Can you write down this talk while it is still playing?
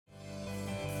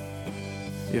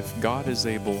If God is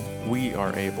able, we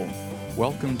are able.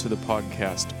 Welcome to the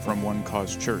podcast from One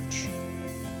Cause Church.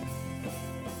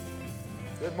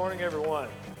 Good morning, everyone.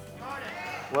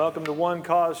 Welcome to One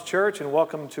Cause Church, and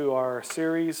welcome to our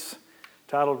series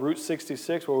titled Route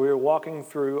 66, where we are walking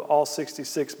through all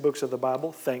 66 books of the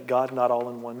Bible. Thank God, not all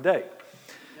in one day.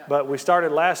 But we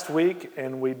started last week,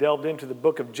 and we delved into the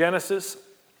book of Genesis.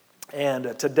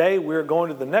 And today we're going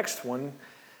to the next one,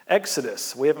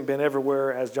 Exodus. We haven't been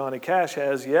everywhere as Johnny Cash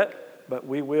has yet, but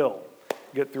we will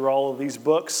get through all of these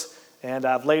books. And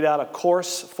I've laid out a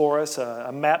course for us,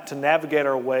 a map to navigate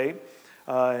our way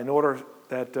in order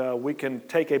that we can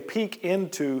take a peek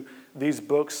into these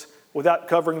books without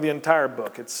covering the entire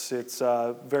book. It's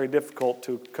very difficult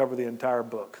to cover the entire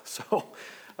book, so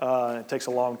it takes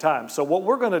a long time. So what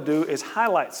we're going to do is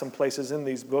highlight some places in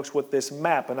these books with this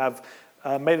map, and I've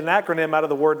made an acronym out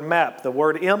of the word map. The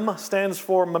word M stands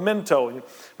for memento.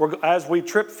 As we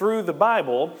trip through the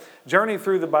Bible, journey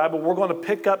through the Bible, we're going to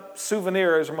pick up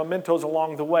souvenirs or mementos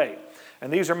along the way.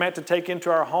 And these are meant to take into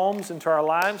our homes, into our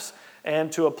lives,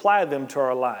 and to apply them to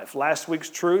our life. Last week's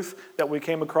truth that we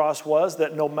came across was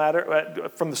that no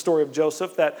matter, from the story of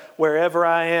Joseph, that wherever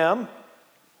I am,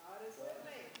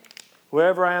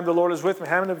 the Lord is with me.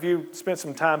 How many of you spent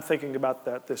some time thinking about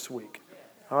that this week?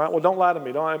 All right, well, don't lie to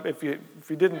me. If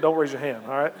you didn't, don't raise your hand,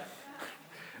 all right?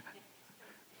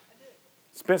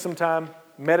 Spend some time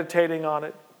meditating on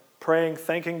it, praying,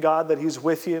 thanking God that He's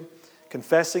with you,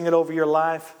 confessing it over your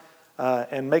life,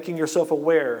 and making yourself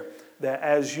aware that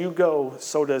as you go,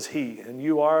 so does He, and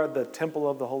you are the temple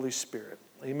of the Holy Spirit.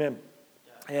 Amen.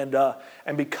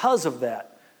 And because of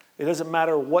that, it doesn't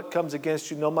matter what comes against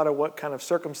you, no matter what kind of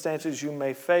circumstances you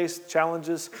may face,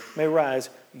 challenges may rise,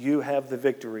 you have the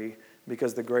victory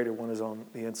because the greater one is on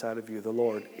the inside of you. The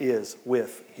Lord is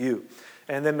with you.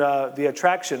 And then the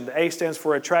attraction, the A stands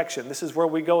for attraction. This is where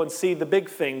we go and see the big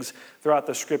things throughout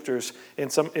the scriptures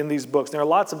in these books. There are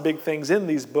lots of big things in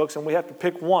these books, and we have to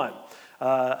pick one,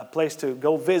 a place to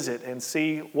go visit and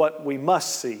see what we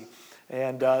must see.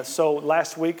 And so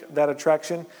last week, that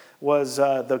attraction was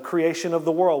the creation of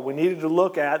the world. We needed to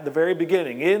look at the very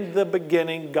beginning. In the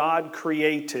beginning, God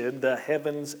created the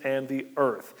heavens and the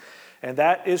earth. And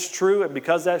that is true, and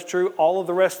because that's true, all of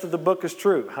the rest of the book is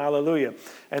true. Hallelujah.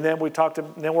 And then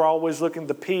then we're always looking,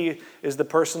 the P is the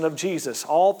person of Jesus.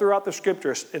 All throughout the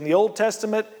scriptures. In the Old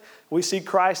Testament, we see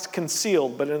Christ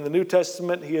concealed, but in the New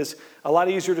Testament, He is a lot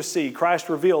easier to see, Christ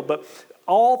revealed. But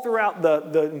all throughout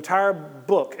the entire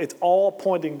book, it's all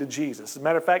pointing to Jesus. As a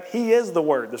matter of fact, He is the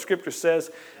Word. The scripture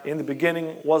says, in the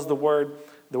beginning was the Word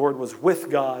was with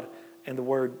God, and the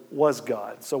Word was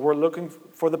God. So we're looking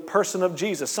for the person of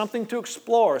Jesus, something to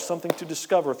explore, something to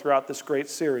discover throughout this great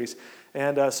series.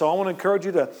 And so I want to encourage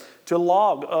you to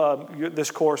log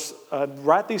this course,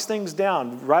 write these things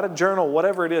down, write a journal,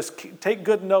 whatever it is. Take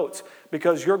good notes,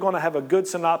 because you're going to have a good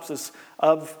synopsis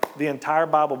of the entire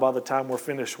Bible by the time we're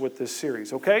finished with this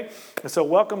series, okay? And so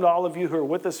welcome to all of you who are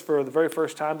with us for the very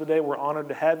first time today. We're honored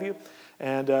to have you.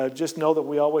 And just know that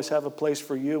we always have a place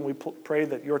for you. And we pray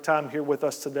that your time here with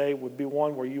us today would be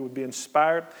one where you would be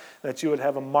inspired, that you would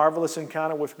have a marvelous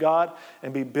encounter with God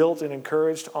and be built and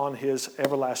encouraged on His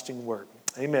everlasting word.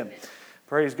 Amen.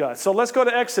 Praise God. So let's go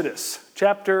to Exodus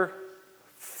chapter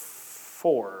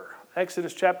 4.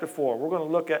 Exodus chapter 4. We're going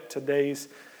to look at today's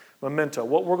memento.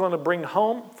 What we're going to bring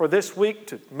home for this week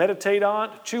to meditate on,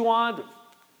 to chew on, to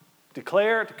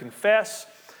declare, to confess,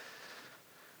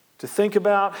 to think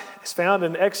about, is found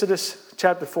in Exodus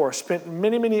chapter 4. I spent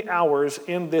many, many hours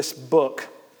in this book.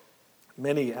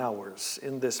 Many hours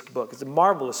in this book. It's a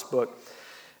marvelous book.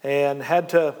 And had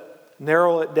to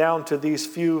narrow it down to these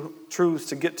few truths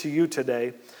to get to you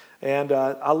today. And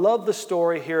I love the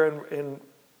story here in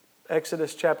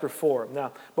Exodus chapter 4.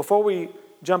 Now, before we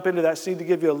jump into that, I just need to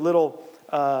give you a little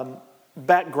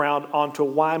background onto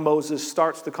why Moses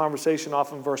starts the conversation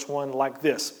off in verse 1 like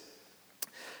this.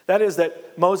 That is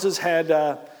that Moses had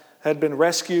been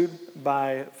rescued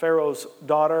by Pharaoh's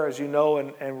daughter, as you know,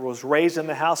 and was raised in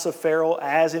the house of Pharaoh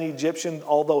as an Egyptian,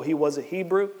 although he was a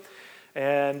Hebrew.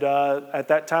 And at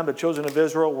that time, the children of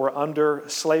Israel were under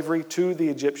slavery to the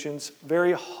Egyptians,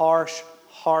 very harsh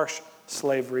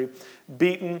slavery,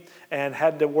 beaten, and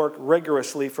had to work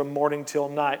rigorously from morning till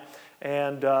night.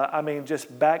 And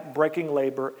just back-breaking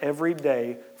labor every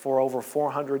day for over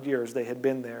 400 years they had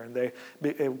been there. And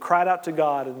they cried out to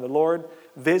God, and the Lord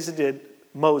visited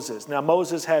Moses. Now,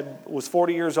 Moses was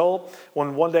 40 years old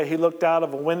when one day he looked out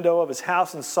of a window of his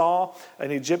house and saw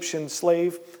an Egyptian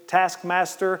slave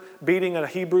taskmaster beating a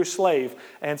Hebrew slave.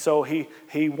 And so he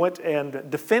went and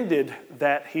defended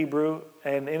that Hebrew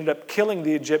and ended up killing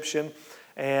the Egyptian.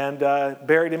 and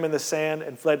buried him in the sand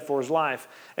and fled for his life.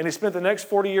 And he spent the next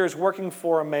 40 years working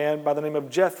for a man by the name of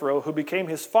Jethro, who became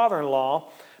his father-in-law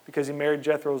because he married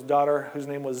Jethro's daughter, whose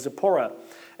name was Zipporah.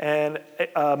 And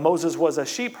Moses was a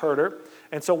sheep herder.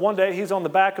 And so one day he's on the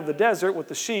back of the desert with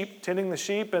the sheep, tending the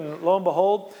sheep, and lo and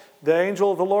behold, the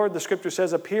angel of the Lord, the scripture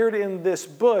says, appeared in this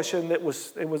bush, and it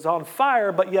was on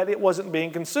fire, but yet it wasn't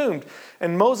being consumed.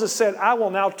 And Moses said, I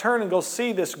will now turn and go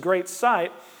see this great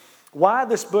sight, why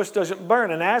this bush doesn't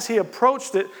burn. And as he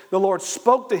approached it, the Lord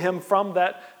spoke to him from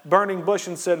that burning bush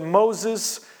and said,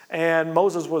 Moses. And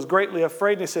Moses was greatly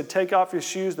afraid, and he said, take off your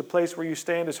shoes, the place where you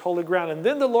stand is holy ground. And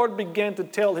then the Lord began to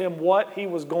tell him what he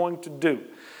was going to do.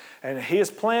 And his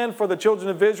plan for the children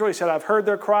of Israel, he said, I've heard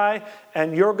their cry,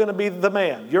 and you're going to be the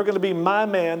man. You're going to be my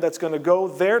man that's going to go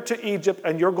there to Egypt,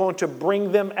 and you're going to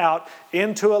bring them out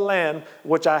into a land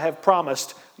which I have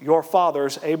promised your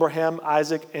fathers, Abraham,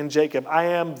 Isaac, and Jacob. I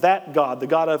am that God, the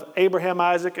God of Abraham,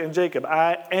 Isaac, and Jacob.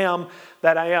 I am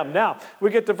that I am. Now,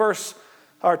 we get to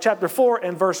chapter 4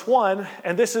 and verse 1,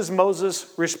 and this is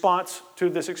Moses' response to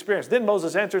this experience. Then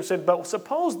Moses answered and said, but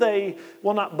suppose they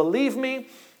will not believe me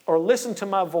or listen to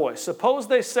my voice. Suppose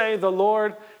they say the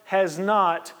Lord has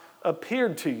not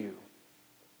appeared to you.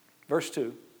 Verse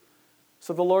 2.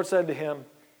 So the Lord said to him,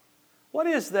 what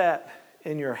is that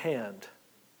in your hand?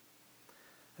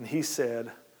 And he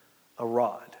said, a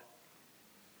rod.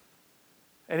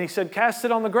 And he said, cast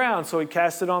it on the ground. So he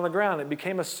cast it on the ground. It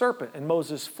became a serpent, and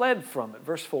Moses fled from it.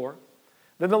 Verse 4.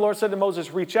 Then the Lord said to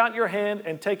Moses, reach out your hand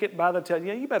and take it by the tail.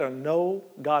 Yeah, you better know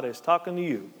God is talking to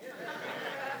you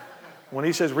when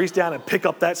he says, reach down and pick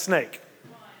up that snake.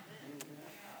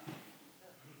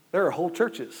 There are whole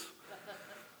churches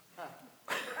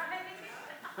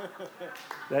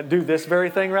that do this very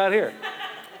thing right here.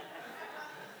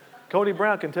 Cody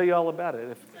Brown can tell you all about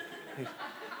it.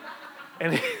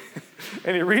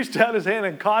 And he reached out his hand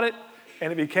and caught it,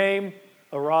 and it became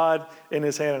a rod in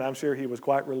his hand, and I'm sure he was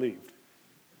quite relieved.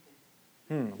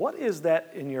 What is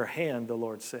that in your hand, the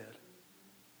Lord said.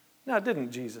 Now,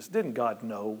 didn't God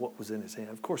know what was in his hand?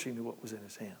 Of course he knew what was in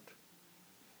his hand.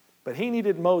 But he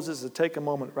needed Moses to take a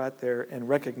moment right there and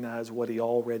recognize what he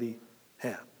already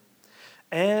had.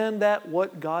 And that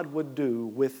what God would do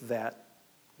with that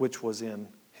which was in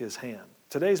his hand.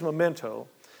 Today's memento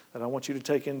that I want you to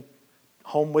take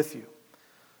home with you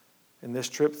in this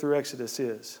trip through Exodus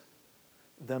is,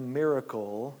 the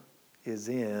miracle is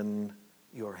in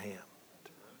your hand.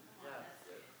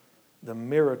 The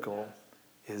miracle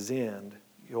is in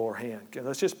your hand. Okay,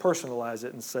 let's just personalize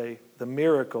it and say, the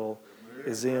miracle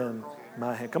is in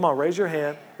my hand. Come on, raise your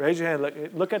hand. Raise your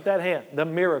hand. Look at that hand. The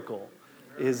miracle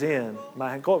is in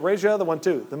my hand. Go, raise your other one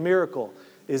too. The miracle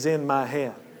is in my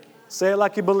hand. Say it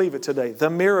like you believe it today. The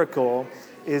miracle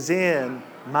is in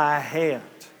my hand.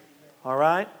 All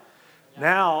right?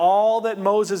 Now, all that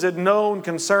Moses had known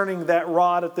concerning that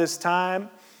rod at this time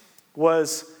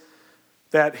was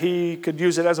that he could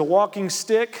use it as a walking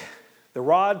stick. The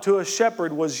rod to a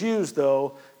shepherd was used,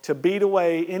 though, to beat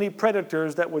away any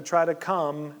predators that would try to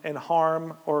come and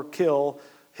harm or kill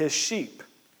his sheep.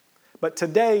 But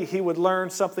today he would learn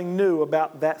something new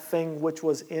about that thing which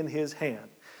was in his hand.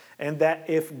 And that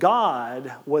if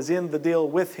God was in the deal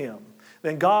with him,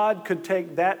 then God could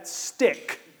take that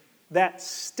stick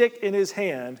in his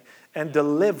hand and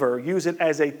use it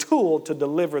as a tool to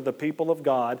deliver the people of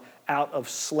God out of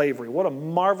slavery. What a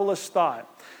marvelous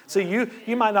thought. See,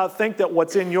 you might not think that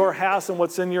what's in your house and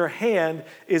what's in your hand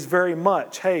is very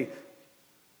much. Hey,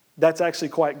 that's actually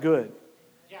quite good.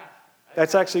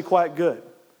 That's actually quite good.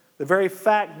 The very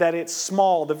fact that it's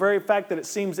small, the very fact that it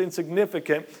seems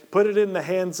insignificant, put it in the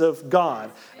hands of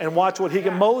God and watch what he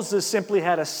can. Moses simply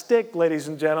had a stick, ladies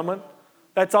and gentlemen.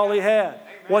 That's all he had.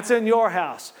 What's in your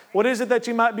house? What is it that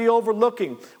you might be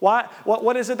overlooking?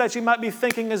 What is it that you might be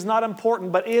thinking is not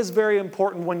important but is very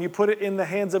important when you put it in the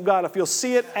hands of God? If you'll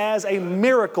see it as a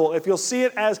miracle, if you'll see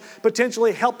it as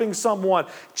potentially helping someone,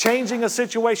 changing a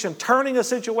situation, turning a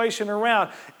situation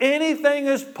around, anything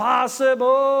is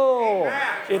possible.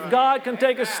 If God can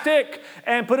take a stick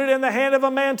and put it in the hand of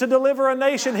a man to deliver a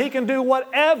nation, he can do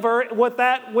whatever with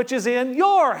that which is in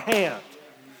your hand.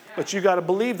 But you got to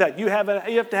believe that. You have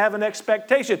to have an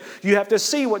expectation. You have to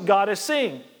see what God is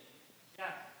seeing.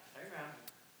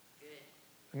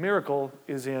 The miracle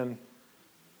is in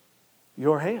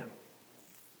your hand.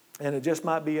 And it just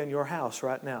might be in your house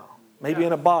right now. Maybe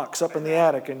in a box up in the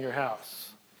attic in your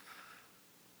house.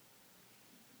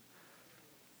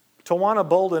 Tawana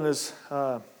Bolden is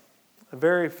a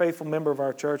very faithful member of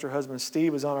our church. Her husband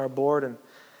Steve is on our board. And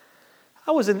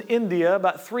I was in India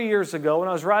about 3 years ago, and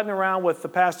I was riding around with the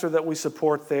pastor that we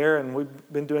support there, and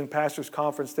we've been doing pastors'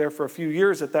 conference there for a few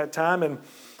years at that time, and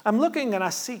I'm looking and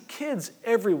I see kids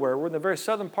everywhere. We're in the very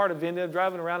southern part of India,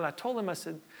 driving around, and I told him, I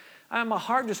said, my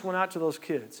heart just went out to those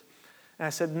kids. And I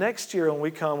said, next year when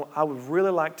we come, I would really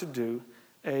like to do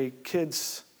a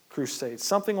kids' crusade,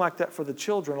 something like that for the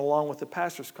children along with the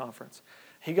pastors' conference.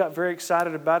 He got very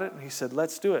excited about it, and he said,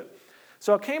 let's do it.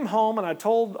 So I came home and I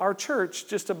told our church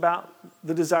just about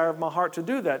the desire of my heart to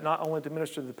do that, not only to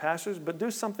minister to the pastors, but do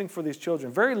something for these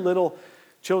children. Very little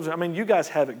children. I mean, you guys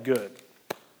have it good.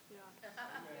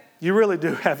 You really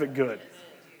do have it good.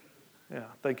 Yeah,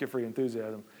 thank you for your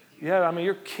enthusiasm. Yeah, I mean,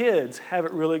 your kids have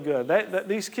it really good.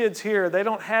 These kids here, they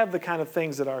don't have the kind of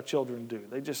things that our children do.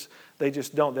 They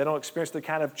just don't. They don't experience the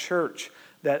kind of church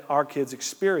that our kids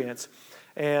experience.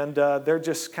 And they're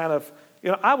just kind of,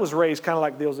 I was raised kind of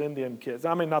like those Indian kids.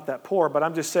 I mean, not that poor, but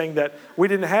I'm just saying that we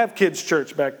didn't have kids'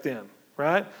 church back then,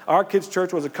 right? Our kids'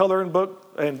 church was a coloring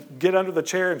book and get under the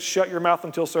chair and shut your mouth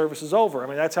until service is over. I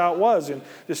mean, that's how it was, and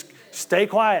just stay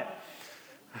quiet.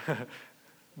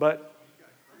 But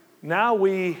now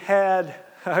we had,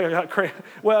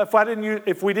 well,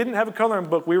 if we didn't have a coloring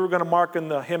book, we were going to mark in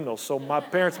the hymnals. So my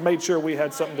parents made sure we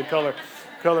had something to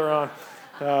color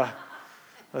on.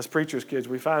 As preachers' kids,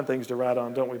 we find things to write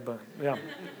on, don't we? But yeah,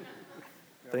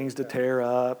 things to tear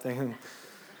up.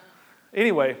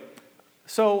 Anyway,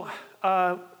 so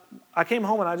I came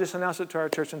home and I just announced it to our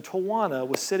church, and Tawana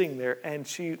was sitting there, and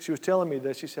she was telling me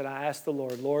this. She said, I asked the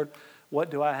Lord, what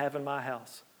do I have in my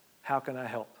house? How can I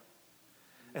help?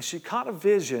 And she caught a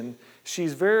vision.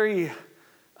 She's very,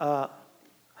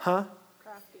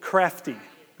 crafty.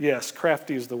 Yes,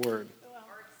 crafty is the word.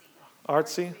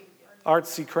 Artsy?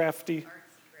 Artsy, crafty.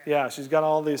 Yeah, she's got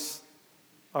all these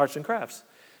arts and crafts.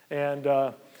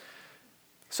 And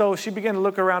so she began to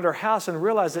look around her house and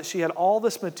realized that she had all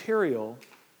this material.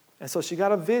 And so she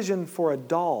got a vision for a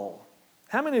doll.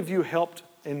 How many of you helped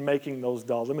in making those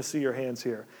dolls? Let me see your hands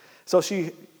here. So she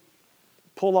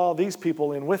pulled all these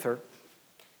people in with her,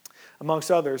 amongst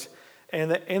others,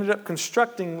 and they ended up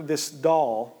constructing this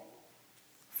doll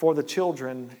for the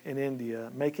children in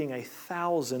India, making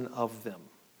 1,000 of them.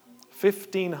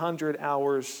 1,500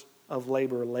 hours of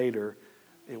labor later,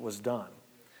 it was done.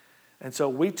 And so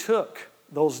we took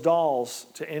those dolls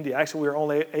to India. Actually, we were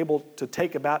only able to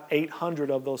take about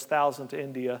 800 of those 1,000 to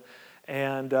India.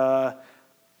 And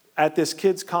at this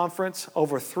kids' conference,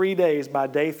 over 3 days, by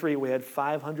day 3, we had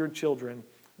 500 children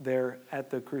there at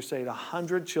the crusade.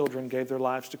 100 children gave their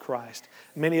lives to Christ.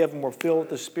 Many of them were filled with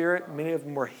the Spirit. Many of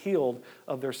them were healed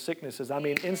of their sicknesses. I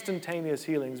mean, instantaneous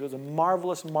healings. It was a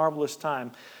marvelous, marvelous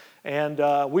time. And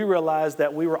we realized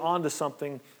that we were onto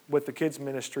something with the kids'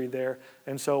 ministry there.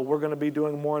 And so we're going to be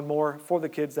doing more and more for the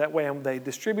kids that way. And they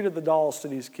distributed the dolls to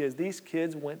these kids. These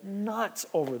kids went nuts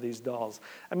over these dolls.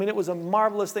 I mean, it was a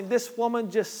marvelous thing. This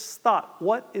woman just thought,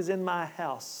 what is in my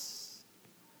house?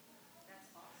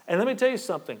 And let me tell you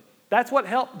something. That's what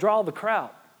helped draw the crowd.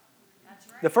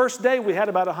 The first day we had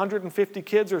about 150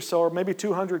 kids or so, or maybe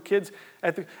 200 kids,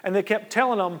 and they kept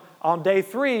telling them, on day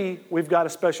 3, we've got a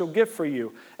special gift for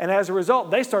you. And as a result,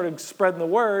 they started spreading the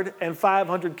word, and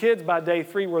 500 kids by day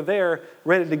 3 were there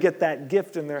ready to get that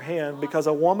gift in their hand, because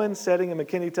a woman sitting in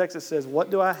McKinney, Texas says, what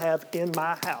do I have in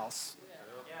my house?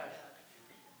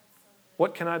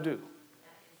 What can I do?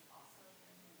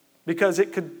 Because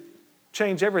it could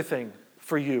change everything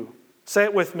for you. Say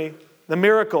it with me. The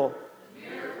miracle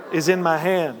is in my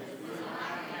hand.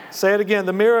 Say it again.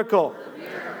 The miracle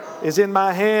is in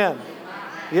my hand.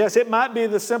 Yes, it might be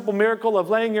the simple miracle of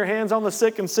laying your hands on the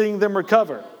sick and seeing them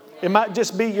recover. It might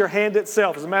just be your hand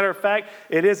itself. As a matter of fact,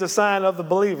 it is a sign of the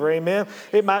believer. Amen.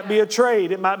 It might be a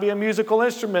trade. It might be a musical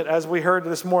instrument, as we heard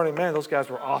this morning. Man, those guys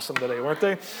were awesome today, weren't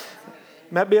they? It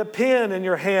might be a pen in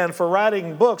your hand for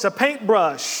writing books, a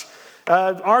paintbrush,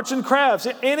 arts and crafts.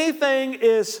 Anything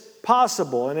is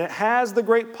possible, and it has the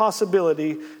great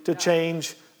possibility to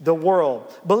change the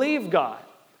world. Believe God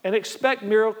and expect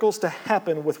miracles to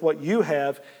happen with what you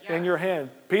have in your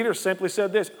hand. Peter simply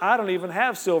said this, I don't even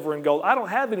have silver and gold. I don't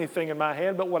have anything in my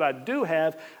hand, but what I do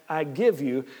have, I give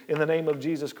you. In the name of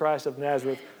Jesus Christ of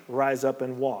Nazareth, rise up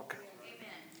and walk.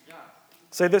 Amen.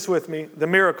 Say this with me. The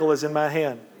miracle is in my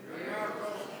hand.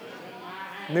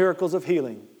 Miracles of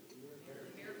healing.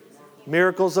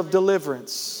 Miracles of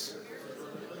deliverance.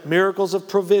 Miracles of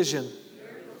provision.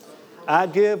 I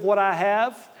give what I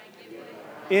have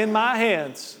in my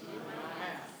hands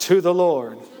to the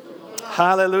Lord.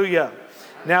 Hallelujah.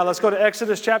 Now let's go to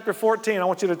Exodus chapter 14. I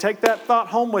want you to take that thought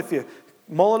home with you.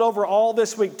 Mull it over all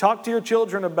this week. Talk to your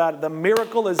children about it. The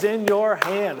miracle is in your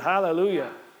hand.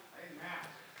 Hallelujah.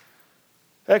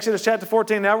 Exodus chapter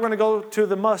 14. Now we're going to go to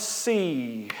the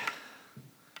must-see.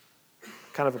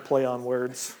 Kind of a play on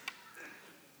words.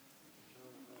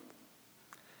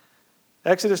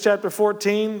 Exodus chapter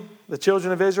 14. The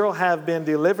children of Israel have been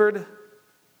delivered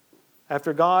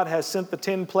after God has sent the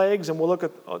 10 plagues, and we'll look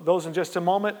at those in just a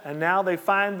moment. And now they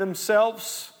find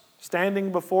themselves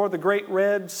standing before the great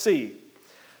Red Sea.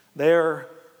 They're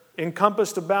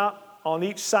encompassed about on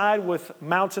each side with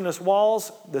mountainous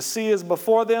walls. The sea is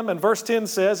before them. And verse 10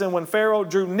 says, and when Pharaoh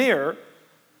drew near,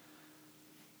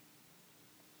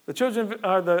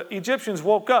 the Egyptians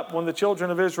woke up when the children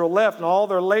of Israel left, and all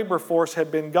their labor force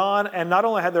had been gone. And not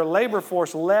only had their labor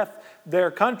force left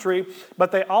their country,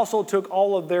 but they also took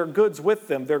all of their goods with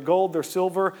them, their gold, their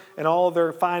silver, and all of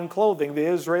their fine clothing. The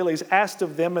Israelis asked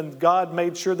of them, and God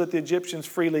made sure that the Egyptians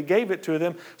freely gave it to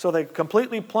them. So they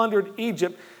completely plundered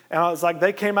Egypt. And it's like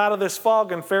they came out of this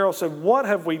fog, and Pharaoh said, what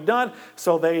have we done?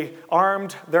 So they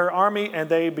armed their army, and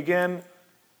they began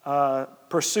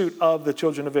pursuit of the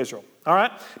children of Israel. All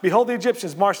right? Behold, the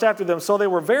Egyptians marched after them. So they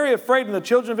were very afraid, and the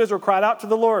children of Israel cried out to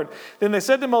the Lord. Then they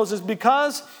said to Moses,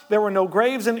 because there were no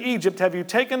graves in Egypt, have you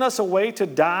taken us away to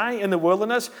die in the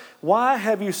wilderness? Why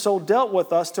have you so dealt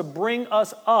with us to bring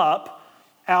us up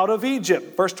out of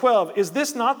Egypt? Verse 12, is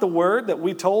this not the word that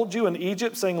we told you in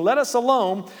Egypt, saying, let us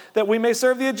alone, that we may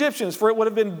serve the Egyptians? For it would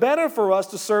have been better for us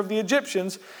to serve the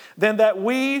Egyptians than that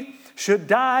we should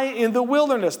die in the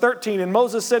wilderness. 13, and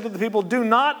Moses said to the people, do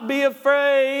not be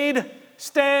afraid,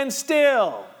 stand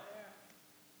still.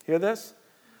 Hear this?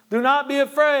 Do not be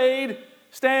afraid,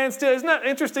 stand still. Isn't that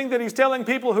interesting that he's telling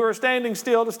people who are standing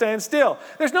still to stand still?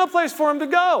 There's no place for them to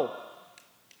go.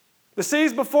 The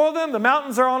sea's before them, the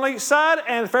mountains are on each side,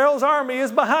 and Pharaoh's army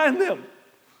is behind them.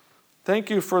 Thank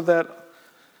you for that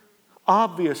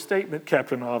obvious statement,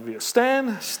 Captain Obvious.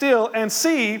 Stand still and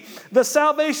see the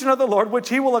salvation of the Lord, which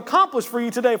he will accomplish for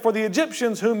you today. For the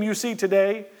Egyptians whom you see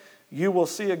today, you will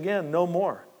see again no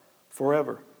more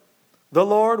forever. The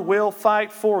Lord will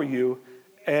fight for you,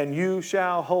 and you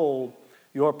shall hold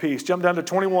your peace. Jump down to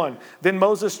 21. Then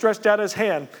Moses stretched out his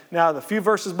hand. Now, the few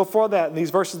verses before that, and these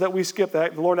verses that we skipped,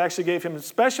 the Lord actually gave him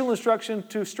special instruction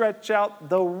to stretch out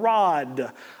the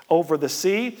rod over the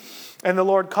sea. And the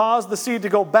Lord caused the sea to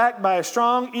go back by a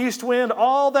strong east wind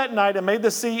all that night and made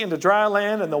the sea into dry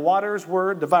land, and the waters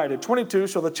were divided. 22,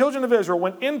 so the children of Israel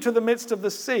went into the midst of the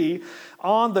sea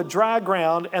on the dry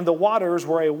ground, and the waters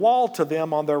were a wall to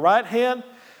them on their right hand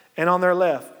and on their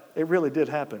left. It really did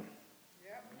happen.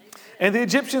 And the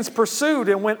Egyptians pursued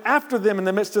and went after them in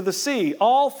the midst of the sea,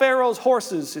 all Pharaoh's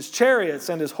horses, his chariots,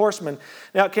 and his horsemen.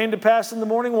 Now it came to pass in the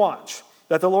morning watch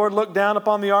that the Lord looked down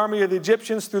upon the army of the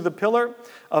Egyptians through the pillar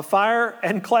of fire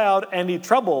and cloud, and he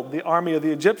troubled the army of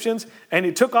the Egyptians, and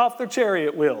he took off their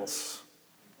chariot wheels.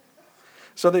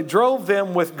 So they drove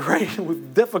them with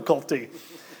difficulty.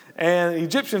 And the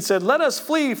Egyptians said, let us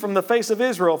flee from the face of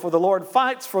Israel, for the Lord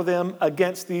fights for them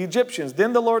against the Egyptians.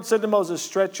 Then the Lord said to Moses,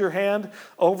 stretch your hand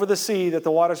over the sea, that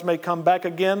the waters may come back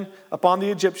again upon the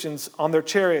Egyptians, on their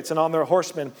chariots and on their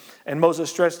horsemen. And Moses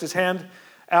stretched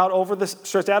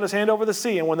out his hand over the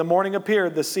sea, and when the morning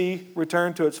appeared, the sea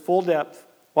returned to its full depth,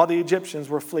 while the Egyptians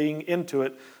were fleeing into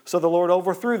it. So the Lord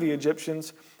overthrew the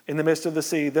Egyptians in the midst of the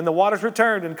sea. Then the waters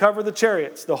returned and covered the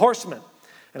chariots, the horsemen,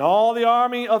 and all the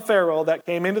army of Pharaoh that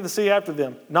came into the sea after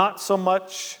them. Not so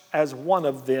much as one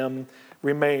of them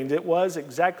remained. It was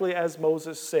exactly as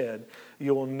Moses said.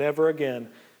 You will never again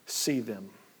see them.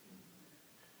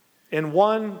 In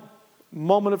one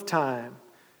moment of time,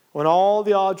 when all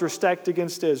the odds were stacked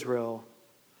against Israel,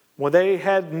 when they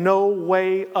had no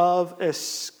way of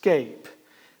escape,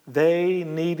 they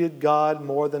needed God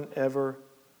more than ever.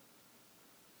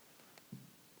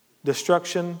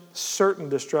 Destruction, certain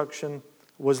destruction,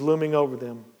 was looming over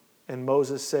them. And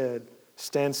Moses said,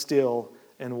 stand still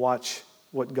and watch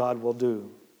what God will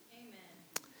do. Amen.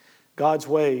 God's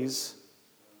ways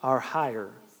are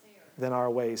higher than our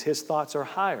ways. His thoughts are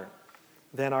higher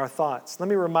than our thoughts. Let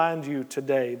me remind you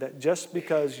today that just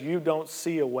because you don't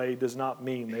see a way does not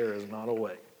mean there is not a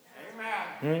way.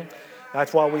 Amen.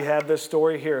 That's why we have this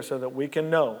story here, so that we can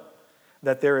know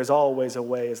that there is always a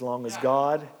way as long as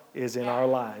God is in our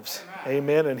lives.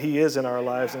 Amen. And he is in our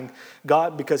lives. And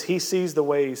God, because he sees the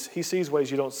ways, he sees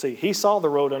ways you don't see. He saw the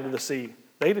road under the sea.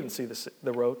 They didn't see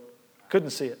the road. Couldn't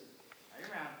see it.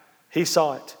 He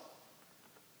saw it.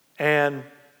 And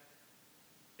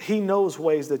he knows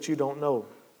ways that you don't know.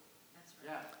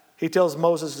 He tells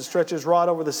Moses to stretch his rod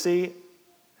over the sea,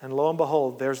 and lo and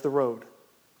behold, there's the road.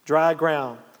 Dry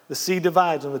ground. The sea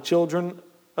divides, and the children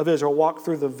of Israel walked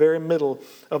through the very middle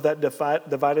of that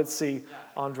divided sea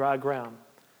on dry ground.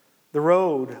 The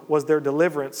road was their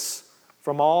deliverance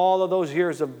from all of those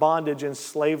years of bondage and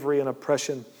slavery and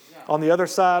oppression. On the other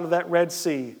side of that Red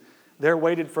Sea, there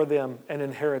waited for them an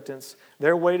inheritance.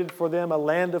 There waited for them a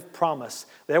land of promise.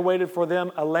 There waited for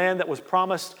them a land that was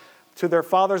promised to their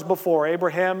fathers before,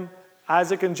 Abraham,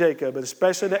 Isaac, and Jacob, but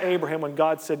especially to Abraham when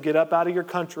God said, get up out of your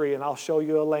country and I'll show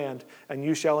you a land and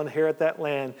you shall inherit that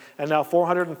land. And now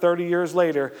 430 years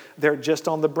later, they're just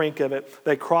on the brink of it.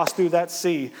 They crossed through that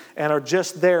sea and are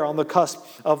just there on the cusp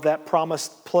of that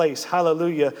promised place.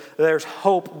 Hallelujah. There's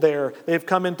hope there. They've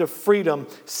come into freedom.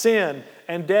 Sin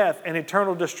and death and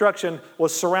eternal destruction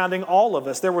was surrounding all of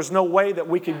us. There was no way that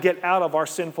we could get out of our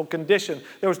sinful condition.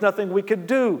 There was nothing we could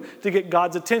do to get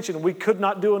God's attention. We could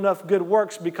not do enough good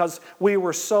works because we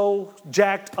were so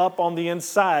jacked up on the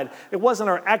inside. It wasn't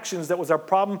our actions that was our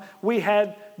problem. We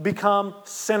had become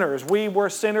sinners. We were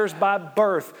sinners by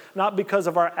birth, not because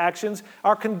of our actions.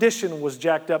 Our condition was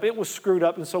jacked up. It was screwed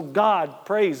up. And so God,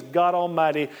 praise God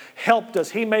Almighty, helped us.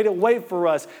 He made a way for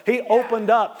us. He opened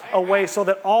up a way so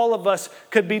that all of us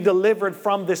could be delivered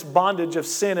from this bondage of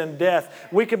sin and death.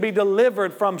 We could be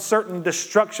delivered from certain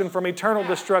destruction, from eternal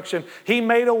destruction. He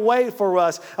made a way for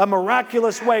us, a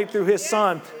miraculous way through His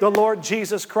Son, the Lord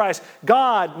Jesus Christ.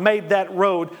 God made that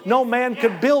road. No man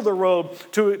could build a road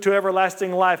to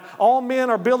everlasting life. All men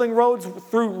are building roads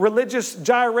through religious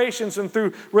gyrations and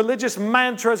through religious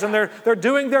mantras, and they're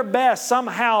doing their best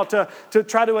somehow to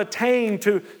try to attain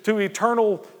to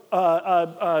eternal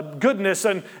goodness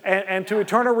and to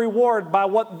eternal reward by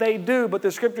what they do. But the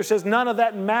Scripture says none of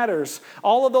that matters.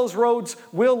 All of those roads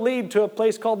will lead to a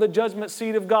place called the judgment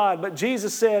seat of God. But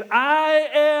Jesus said, I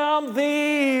am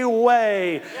the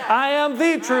way. I am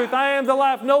the truth. I am the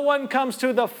life. No one comes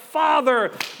to the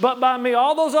Father but by me.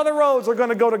 All those other roads are going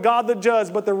to go to God the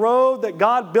judge. But the road that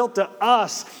God built to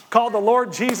us, called the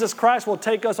Lord Jesus Christ, will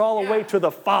take us all the way to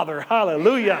the Father.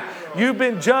 Hallelujah. You've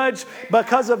been judged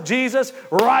because of Jesus,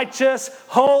 righteous,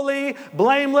 holy,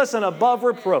 blameless, and above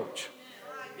reproach.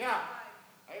 Yeah.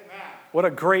 Amen. What a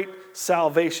great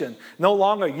salvation. No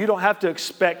longer, you don't have to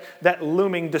expect that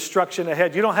looming destruction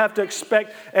ahead. You don't have to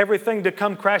expect everything to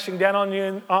come crashing down on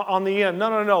you on the end.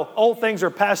 No. Old things are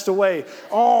passed away.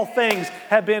 All things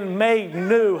have been made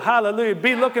new. Hallelujah.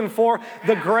 Be looking for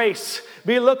the grace.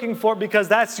 Be looking for it because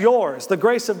that's yours. The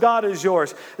grace of God is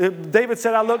yours. David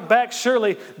said, I look back,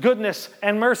 surely goodness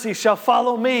and mercy shall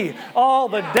follow me all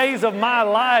the days of my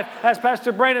life. As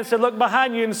Pastor Brandon said, look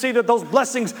behind you and see that those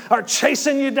blessings are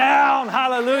chasing you down.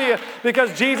 Hallelujah.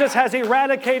 Because Jesus has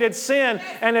eradicated sin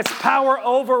and its power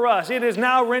over us. It is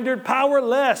now rendered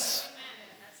powerless.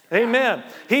 Amen.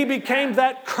 He became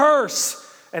that curse.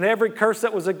 And every curse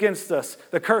that was against us,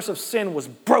 the curse of sin was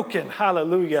broken.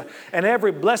 Hallelujah. And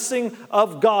every blessing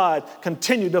of God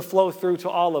continued to flow through to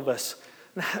all of us.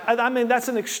 I mean, that's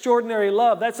an extraordinary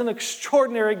love. That's an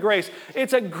extraordinary grace.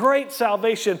 It's a great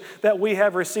salvation that we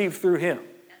have received through Him.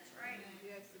 That's right.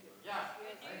 Yeah.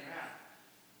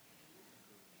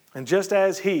 And just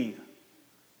as He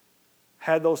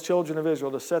had those children of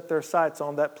Israel to set their sights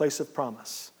on that place of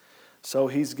promise, so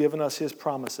He's given us His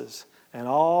promises. And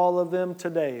all of them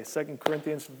today, 2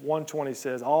 Corinthians 1:20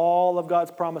 says, all of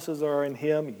God's promises are in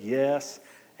Him, yes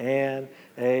and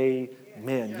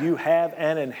amen. You have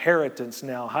an inheritance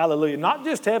now. Hallelujah. Not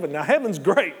just heaven. Now, heaven's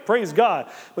great. Praise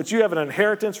God. But you have an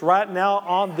inheritance right now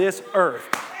on this earth.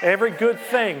 Every good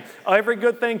thing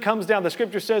comes down. The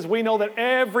Scripture says we know that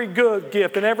every good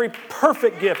gift and every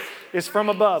perfect gift is from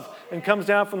above and comes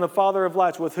down from the Father of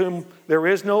lights, with whom there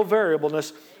is no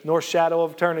variableness nor shadow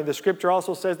of turning. The Scripture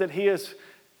also says that He has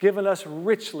given us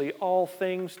richly all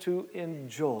things to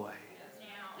enjoy.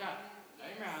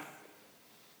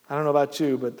 I don't know about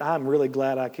you, but I'm really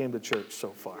glad I came to church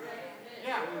so far.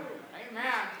 Yeah. Amen.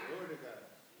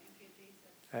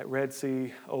 At Red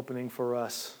Sea opening for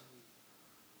us.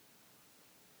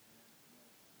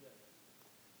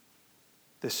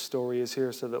 This story is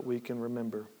here so that we can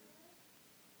remember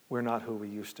we're not who we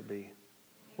used to be.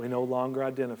 We no longer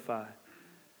identify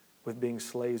with being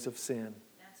slaves of sin,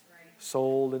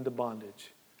 sold into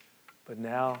bondage. But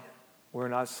now we're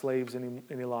not slaves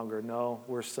any longer. No,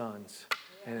 we're sons.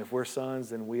 And if we're sons,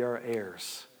 then we are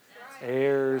heirs.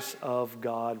 Heirs of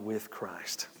God with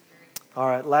Christ. All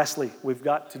right, lastly, we've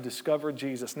got to discover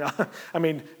Jesus. Now, I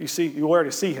mean, you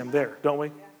already see Him there, don't we?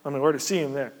 I mean, we already see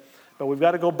Him there. But we've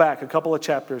got to go back a couple of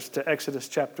chapters to Exodus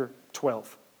chapter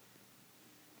 12.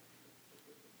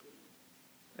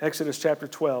 Exodus chapter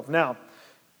 12. Now,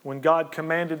 when God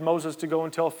commanded Moses to go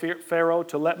and tell Pharaoh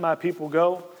to let my people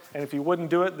go, and if he wouldn't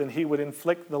do it, then he would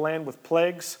inflict the land with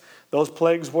plagues. Those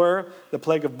plagues were the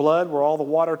plague of blood, where all the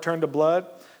water turned to blood,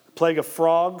 the plague of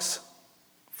frogs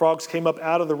Frogs came up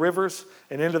out of the rivers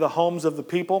and into the homes of the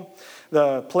people.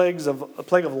 A plague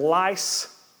of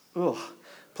lice,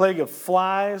 plague of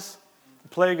flies,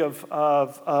 plague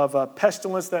of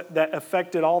pestilence that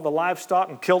affected all the livestock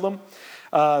and killed them.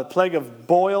 Plague of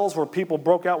boils, where people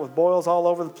broke out with boils all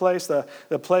over the place. The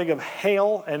plague of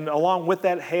hail, and along with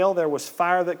that hail, there was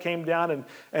fire that came down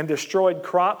and destroyed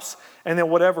crops. And then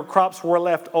whatever crops were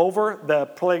left over, the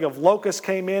plague of locusts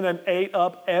came in and ate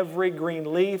up every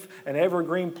green leaf and every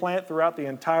green plant throughout the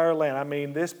entire land. I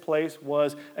mean, this place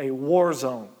was a war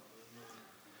zone.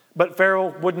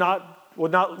 Pharaoh would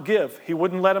not give. He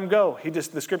wouldn't let him go.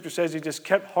 The scripture says he just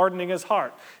kept hardening his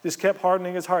heart. He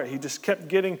just kept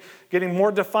getting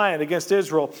more defiant against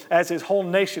Israel as his whole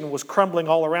nation was crumbling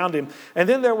all around him. And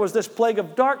then there was this plague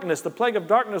of darkness. The plague of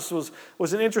darkness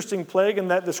was an interesting plague in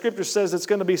that the scripture says it's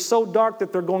going to be so dark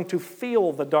that they're going to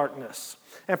feel the darkness.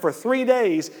 And for 3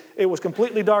 days, it was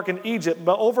completely dark in Egypt.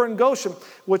 But over in Goshen,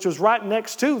 which was right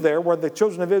next to there where the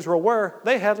children of Israel were,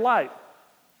 they had light.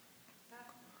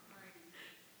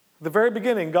 The very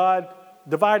beginning, God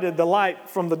divided the light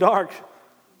from the dark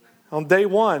on day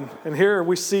one. And here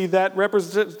we see that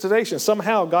representation.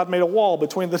 Somehow God made a wall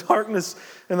between the darkness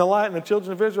and the light, and the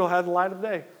children of Israel had the light of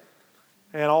day.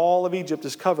 And all of Egypt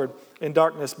is covered in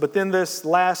darkness. But then this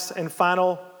last and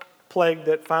final plague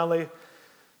that finally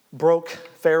broke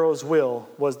Pharaoh's will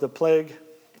was the plague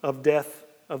of death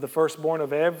of the firstborn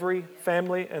of every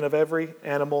family and of every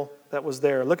animal that was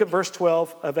there. Look at verse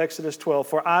 12 of Exodus 12.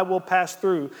 For I will pass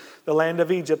through the land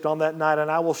of Egypt on that night,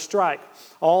 and I will strike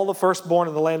all the firstborn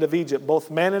in the land of Egypt,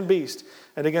 both man and beast,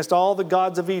 and against all the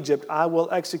gods of Egypt I will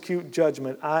execute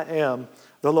judgment. I am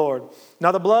the Lord.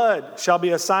 Now the blood shall be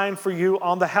a sign for you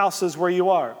on the houses where you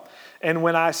are. And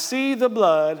when I see the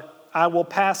blood, I will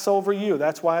pass over you.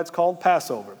 That's why it's called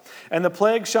Passover. And the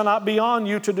plague shall not be on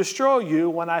you to destroy you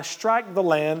when I strike the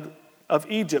land of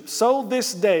Egypt. So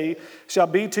this day shall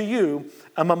be to you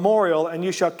a memorial, and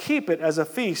you shall keep it as a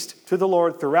feast to the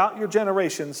Lord throughout your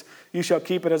generations. You shall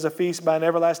keep it as a feast by an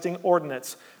everlasting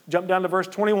ordinance. Jump down to verse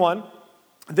 21.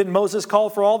 Then Moses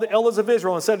called for all the elders of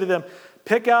Israel and said to them,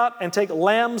 pick out and take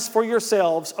lambs for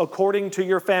yourselves according to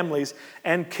your families,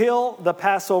 and kill the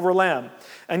Passover lamb.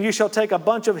 And you shall take a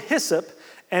bunch of hyssop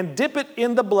and dip it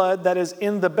in the blood that is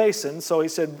in the basin. So he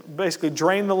said, basically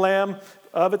drain the lamb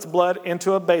of its blood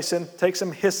into a basin, take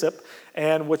some hyssop,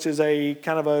 and which is a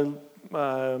kind of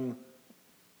a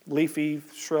leafy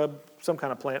shrub, some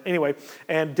kind of plant. Anyway,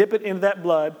 and dip it into that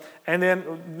blood. And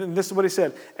then this is what he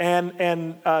said. And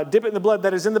dip it in the blood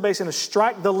that is in the basin and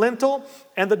strike the lintel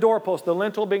and the doorpost. The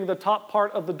lintel being the top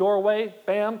part of the doorway,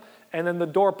 bam, and then the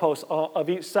doorpost of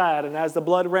each side. And as the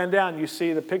blood ran down, you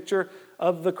see the picture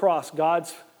of the cross,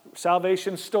 God's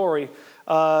salvation story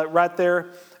right there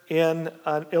in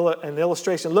an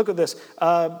illustration. Look at this.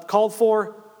 Called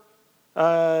for,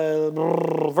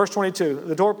 verse 22,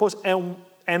 the doorpost,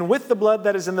 and with the blood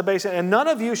that is in the basin, and none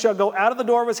of you shall go out of the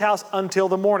door of his house until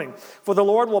the morning. For the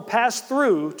Lord will pass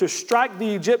through to strike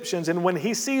the Egyptians, and when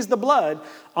he sees the blood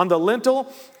on the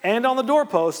lintel and on the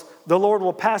doorpost, the Lord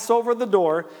will pass over the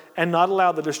door and not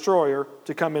allow the destroyer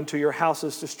to come into your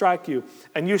houses to strike you.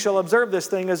 And you shall observe this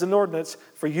thing as an ordinance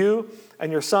for you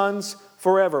and your sons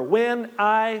forever. When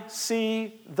I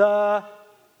see the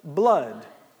blood,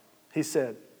 he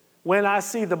said, when I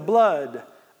see the blood,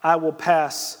 I will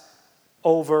pass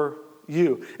over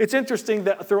you. It's interesting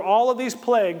that through all of these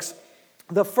plagues,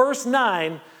 the first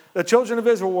 9, the children of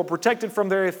Israel were protected from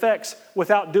their effects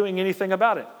without doing anything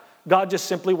about it. God just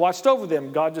simply watched over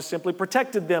them. God just simply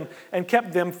protected them and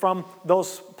kept them from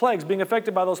those plagues, being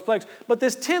affected by those plagues. But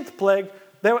this 10th plague,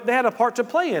 they had a part to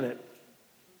play in it.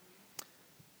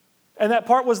 And that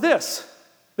part was this,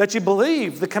 that you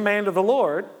believe the command of the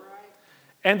Lord,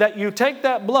 and that you take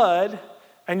that blood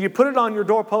and you put it on your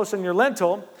doorpost and your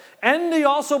lintel, and you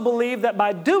also believe that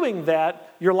by doing that,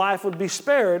 your life would be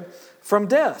spared from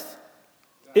death.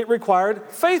 It required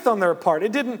faith on their part.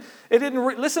 It didn't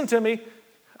listen to me,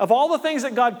 of all the things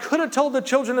that God could have told the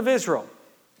children of Israel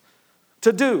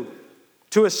to do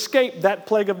to escape that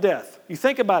plague of death. You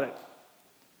think about it.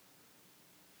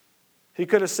 He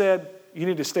could have said, you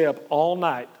need to stay up all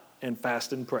night and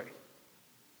fast and pray.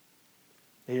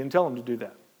 He didn't tell them to do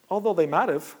that. Although they might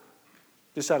have,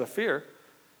 just out of fear.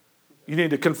 You need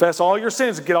to confess all your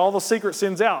sins and get all the secret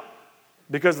sins out.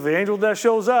 Because if the angel of death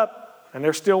shows up and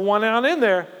there's still one out in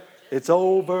there, it's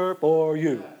over for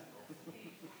you.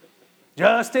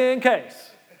 Just in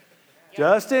case.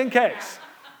 Just in case.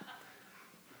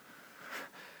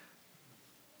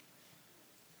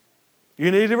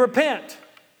 You need to repent.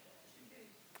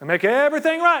 and make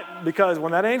everything right, because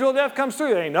when that angel of death comes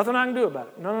through, there ain't nothing I can do about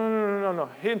it. No.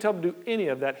 He didn't tell them to do any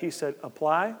of that. He said,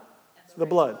 apply the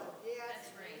blood.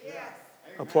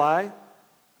 Apply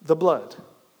the blood.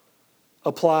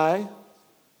 Apply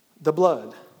the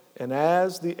blood. And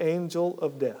as the angel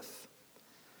of death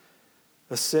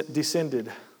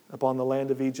descended upon the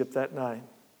land of Egypt that night,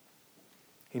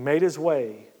 he made his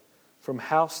way from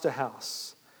house to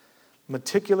house,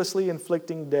 meticulously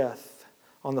inflicting death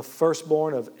on the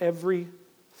firstborn of every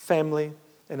family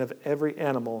and of every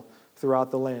animal throughout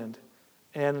the land.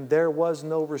 And there was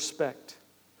no respect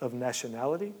of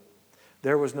nationality.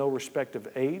 There was no respect of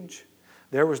age.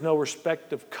 There was no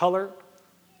respect of color,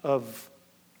 of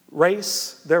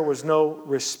race. There was no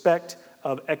respect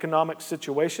of economic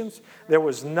situations. There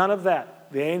was none of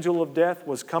that. The angel of death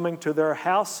was coming to their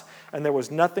house, and there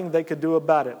was nothing they could do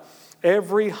about it.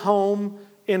 Every home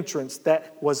entrance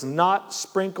that was not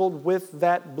sprinkled with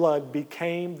that blood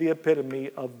became the epitome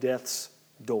of death's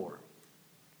door.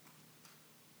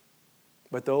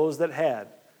 But those that had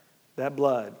that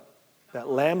blood, that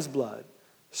lamb's blood,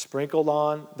 sprinkled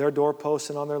on their doorposts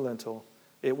and on their lintel,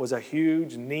 it was a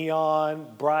huge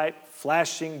neon, bright,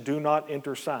 flashing, do not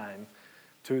enter sign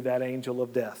to that angel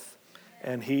of death.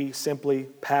 And he simply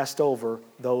passed over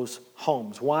those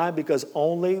homes. Why? Because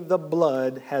only the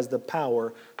blood has the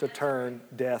power to turn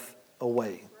death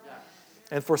away.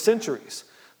 And for centuries,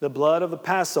 the blood of the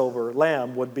Passover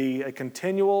lamb would be a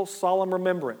continual solemn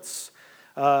remembrance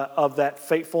of that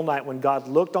fateful night when God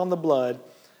looked on the blood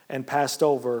and passed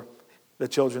over the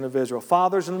children of Israel.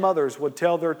 Fathers and mothers would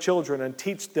tell their children and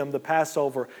teach them the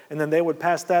Passover, and then they would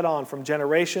pass that on from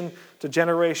generation to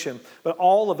generation. But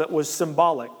all of it was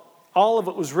symbolic. All of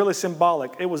it was really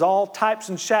symbolic. It was all types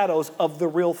and shadows of the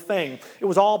real thing. It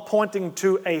was all pointing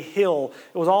to a hill.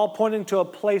 It was all pointing to a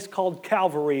place called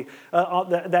Calvary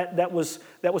that was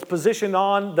positioned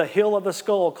on the hill of the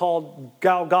skull called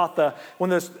Golgotha.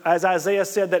 As Isaiah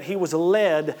said, that he was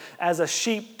led as a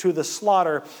sheep to the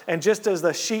slaughter. And just as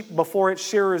the sheep before its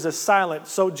shearers is silent,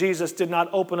 so Jesus did not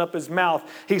open up his mouth.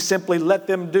 He simply let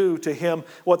them do to him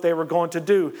what they were going to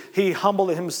do. He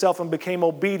humbled himself and became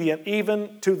obedient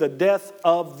even to the death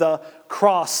of the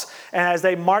cross. And as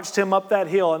they marched him up that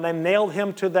hill and they nailed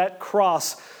him to that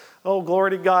cross, oh,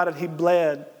 glory to God, and he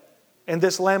bled. And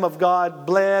this Lamb of God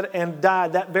bled and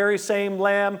died. That very same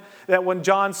Lamb that when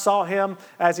John saw him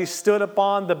as he stood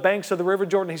upon the banks of the River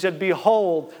Jordan, he said,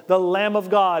 "Behold, the Lamb of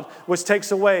God, which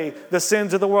takes away the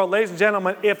sins of the world." Ladies and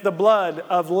gentlemen, if the blood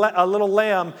of a little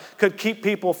lamb could keep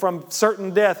people from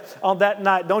certain death on that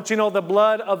night, don't you know the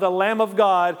blood of the Lamb of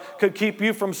God could keep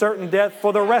you from certain death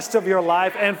for the rest of your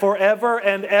life and forever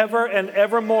and ever and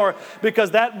evermore?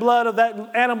 Because that blood of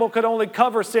that animal could only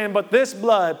cover sin, but this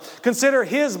blood, consider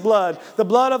his blood, the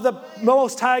blood of the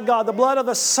Most High God, the blood of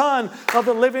the Son of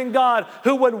the living God,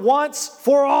 who would once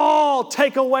for all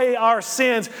take away our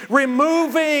sins,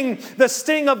 removing the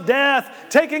sting of death,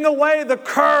 taking away the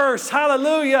curse,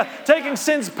 hallelujah, taking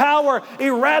sin's power,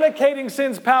 eradicating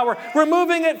sin's power,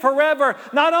 removing it forever,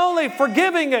 not only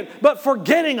forgiving it, but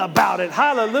forgetting about it,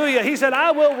 hallelujah. He said, "I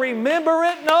will remember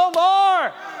it no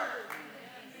more."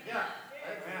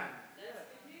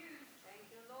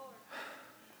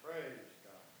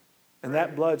 And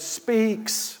that blood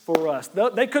speaks for us.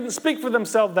 They couldn't speak for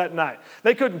themselves that night.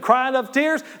 They couldn't cry enough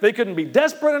tears. They couldn't be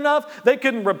desperate enough. They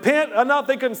couldn't repent enough.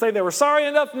 They couldn't say they were sorry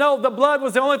enough. No, the blood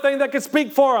was the only thing that could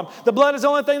speak for them. The blood is the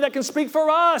only thing that can speak for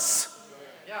us.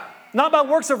 Yeah. Not by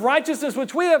works of righteousness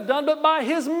which we have done, but by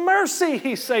his mercy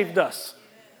he saved us.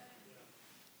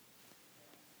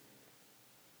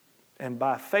 And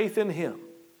by faith in him.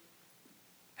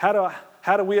 How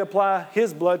do we apply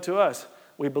his blood to us?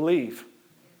 We believe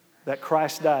that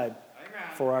Christ died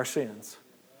for our sins,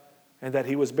 and that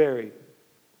he was buried,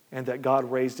 and that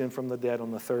God raised him from the dead on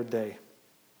the third day.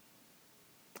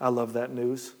 I love that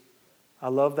news. I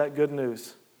love that good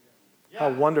news. How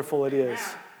wonderful it is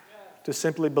to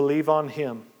simply believe on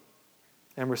him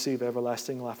and receive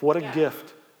everlasting life. What a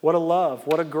gift. What a love.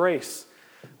 What a grace.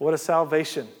 What a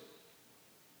salvation.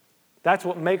 That's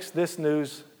what makes this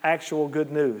news actual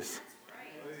good news.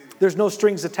 There's no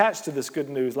strings attached to this good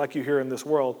news like you hear in this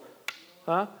world.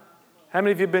 Huh? How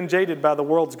many of you have been jaded by the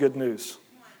world's good news?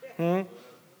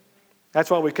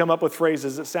 That's why we come up with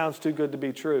phrases, "It sounds too good to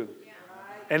be true."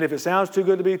 And if it sounds too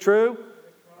good to be true,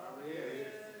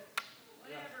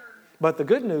 but the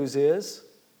good news is,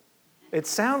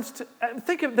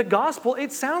 think of the gospel,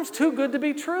 it sounds too good to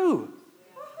be true.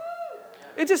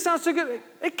 It just sounds too good.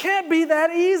 It can't be that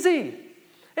easy.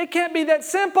 It can't be that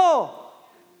simple.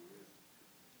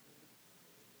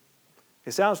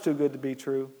 It sounds too good to be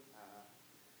true.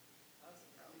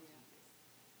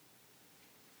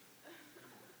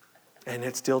 And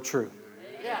it's still true.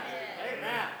 Yeah.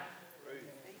 Amen.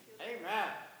 Amen.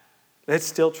 It's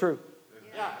still true.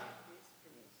 Yeah.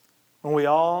 When we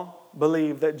all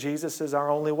believe that Jesus is our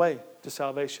only way to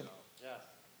salvation. Yes.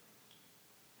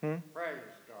 Praise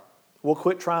God. We'll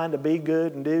quit trying to be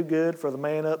good and do good for the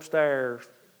man upstairs.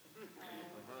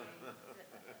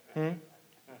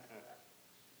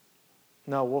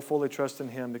 No, we'll fully trust in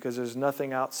Him because there's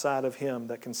nothing outside of Him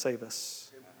that can save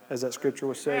us. As that scripture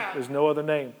was said, there's no other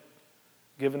name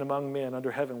given among men under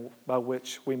heaven by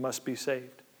which we must be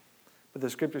saved. But the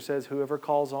scripture says, whoever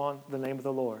calls on the name of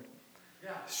the Lord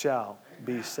shall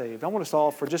be saved. I want us all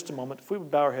for just a moment, if we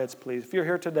would bow our heads, please. If you're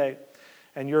here today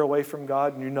and you're away from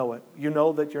God and you know it, you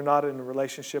know that you're not in a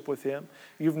relationship with Him.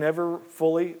 You've never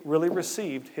fully really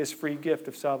received His free gift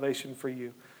of salvation for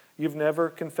you. You've never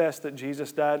confessed that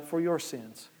Jesus died for your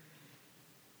sins.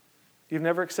 You've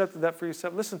never accepted that for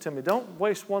yourself. Listen to me. Don't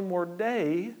waste one more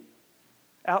day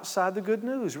outside the good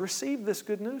news. Receive this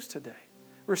good news today.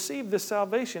 Receive this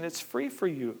salvation. It's free for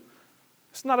you.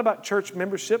 It's not about church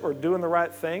membership or doing the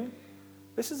right thing.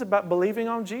 This is about believing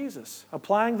on Jesus,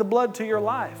 applying the blood to your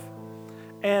life.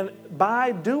 And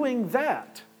by doing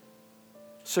that,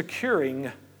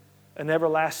 securing an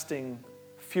everlasting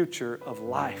future of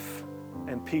life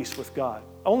and peace with God.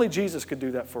 Only Jesus could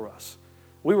do that for us.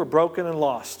 We were broken and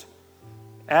lost.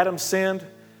 Adam sinned,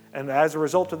 and as a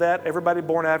result of that, everybody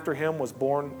born after him was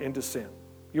born into sin.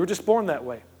 You were just born that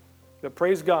way. But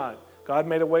praise God, God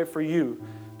made a way for you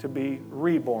to be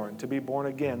reborn, to be born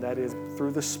again. That is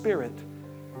through the Spirit,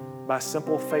 by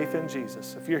simple faith in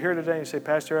Jesus. If you're here today and you say,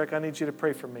 Pastor Eric, I need you to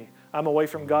pray for me. I'm away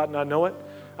from God and I know it.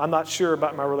 I'm not sure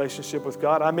about my relationship with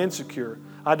God. I'm insecure.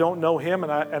 I don't know Him,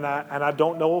 and I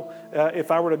don't know if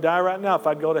I were to die right now, if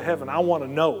I'd go to heaven. I want to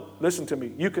know. Listen to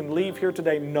me. You can leave here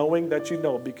today knowing that you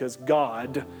know, because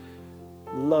God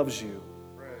loves you.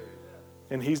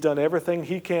 And He's done everything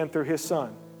He can through His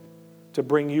Son to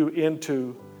bring you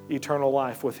into eternal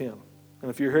life with Him.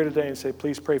 And if you're here today and say,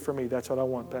 please pray for me, that's what I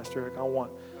want, Pastor Eric. I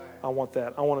want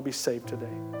that. I want to be saved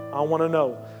today. I want to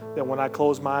know that when I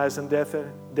close my eyes in death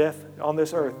on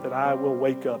this earth, that I will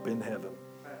wake up in heaven.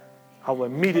 I will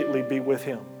immediately be with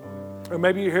Him. Or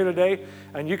maybe you're here today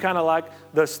and you kind of like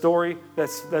the story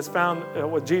that's found,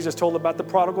 what Jesus told about the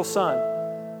prodigal son.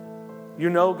 You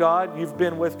know God, you've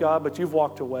been with God, but you've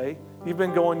walked away. You've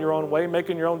been going your own way,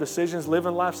 making your own decisions,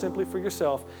 living life simply for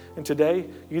yourself. And today,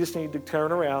 you just need to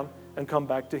turn around and come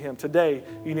back to Him. Today,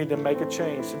 you need to make a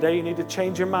change. Today, you need to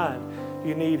change your mind.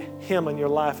 You need Him in your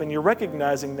life. And you're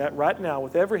recognizing that right now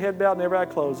with every head bowed and every eye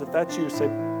closed. If that's you, say,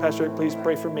 Pastor, please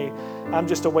pray for me. I'm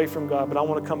just away from God, but I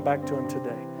want to come back to Him today.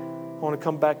 I want to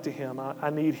come back to Him. I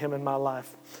need Him in my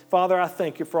life. Father, I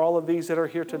thank You for all of these that are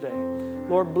here today.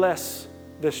 Lord, bless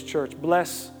this church.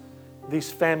 Bless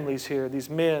these families here, these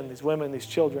men, these women, these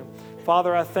children.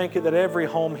 Father, I thank You that every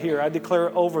home here, I declare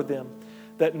over them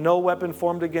that no weapon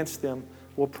formed against them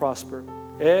will prosper.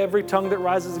 Every tongue that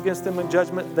rises against them in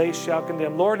judgment, they shall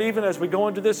condemn. Lord, even as we go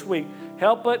into this week,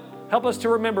 help us to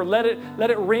remember. Let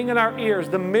it ring in our ears.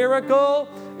 The miracle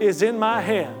is in my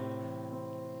hand.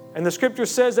 And the scripture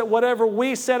says that whatever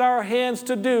we set our hands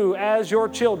to do as Your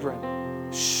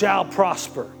children shall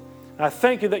prosper. I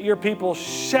thank You that Your people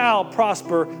shall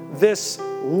prosper this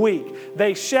week.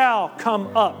 They shall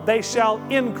come up. They shall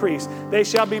increase. They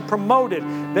shall be promoted.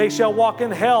 They shall walk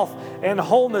in health and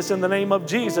wholeness in the name of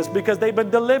Jesus, because they've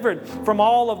been delivered from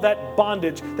all of that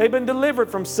bondage. They've been delivered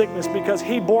from sickness because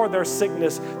He bore their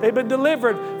sickness. They've been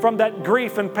delivered from that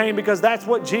grief and pain because that's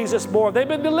what Jesus bore. They've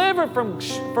been delivered from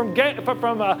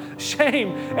shame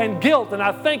and guilt. And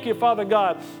I thank You, Father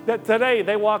God, that today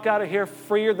they walk out of here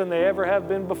freer than they ever have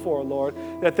been before, Lord.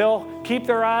 That they'll keep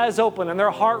their eyes open and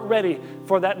their heart ready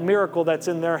for that miracle that's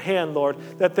in their hand, Lord.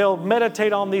 That they'll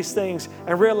meditate on these things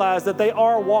and realize that they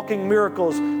are walking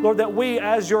miracles. Lord, that we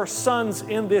as Your sons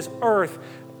in this earth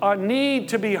need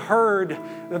to be heard.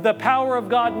 The power of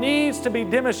God needs to be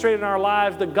demonstrated in our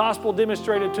lives. The gospel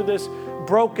demonstrated to this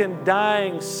broken,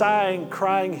 dying, sighing,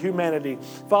 crying humanity.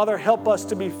 Father, help us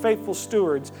to be faithful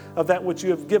stewards of that which You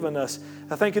have given us.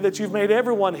 I thank You that You've made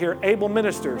everyone here able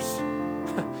ministers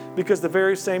because the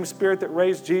very same Spirit that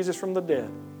raised Jesus from the dead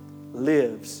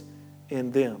lives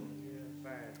in them.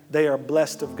 They are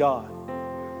blessed of God.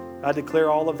 I declare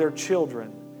all of their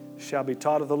children shall be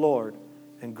taught of the Lord,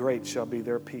 and great shall be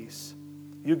their peace.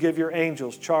 You give Your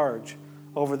angels charge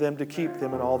over them to keep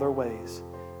them in all their ways.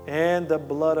 And the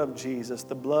blood of Jesus,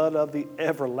 the blood of the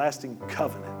everlasting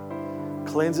covenant,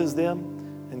 cleanses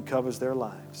them and covers their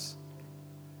lives.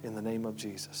 In the name of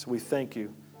Jesus, we thank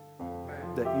You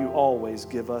that You always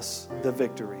give us the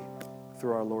victory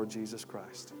through our Lord Jesus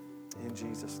Christ. In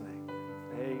Jesus' name,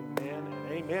 amen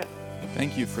and amen.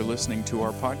 Thank you for listening to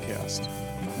our podcast.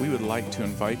 We would like to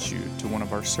invite you to one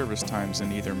of our service times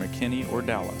in either McKinney or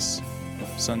Dallas.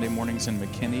 Sunday mornings in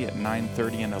McKinney at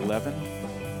 9:30 and 11,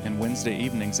 and Wednesday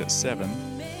evenings at 7,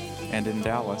 and in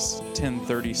Dallas,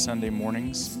 10:30 Sunday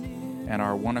mornings, and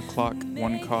our 1 o'clock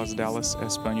One Cause Dallas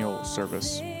Espanol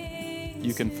service.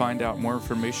 You can find out more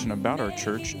information about our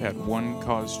church at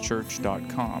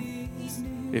onecausechurch.com.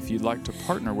 If you'd like to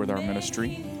partner with our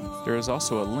ministry, there is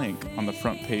also a link on the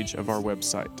front page of our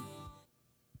website.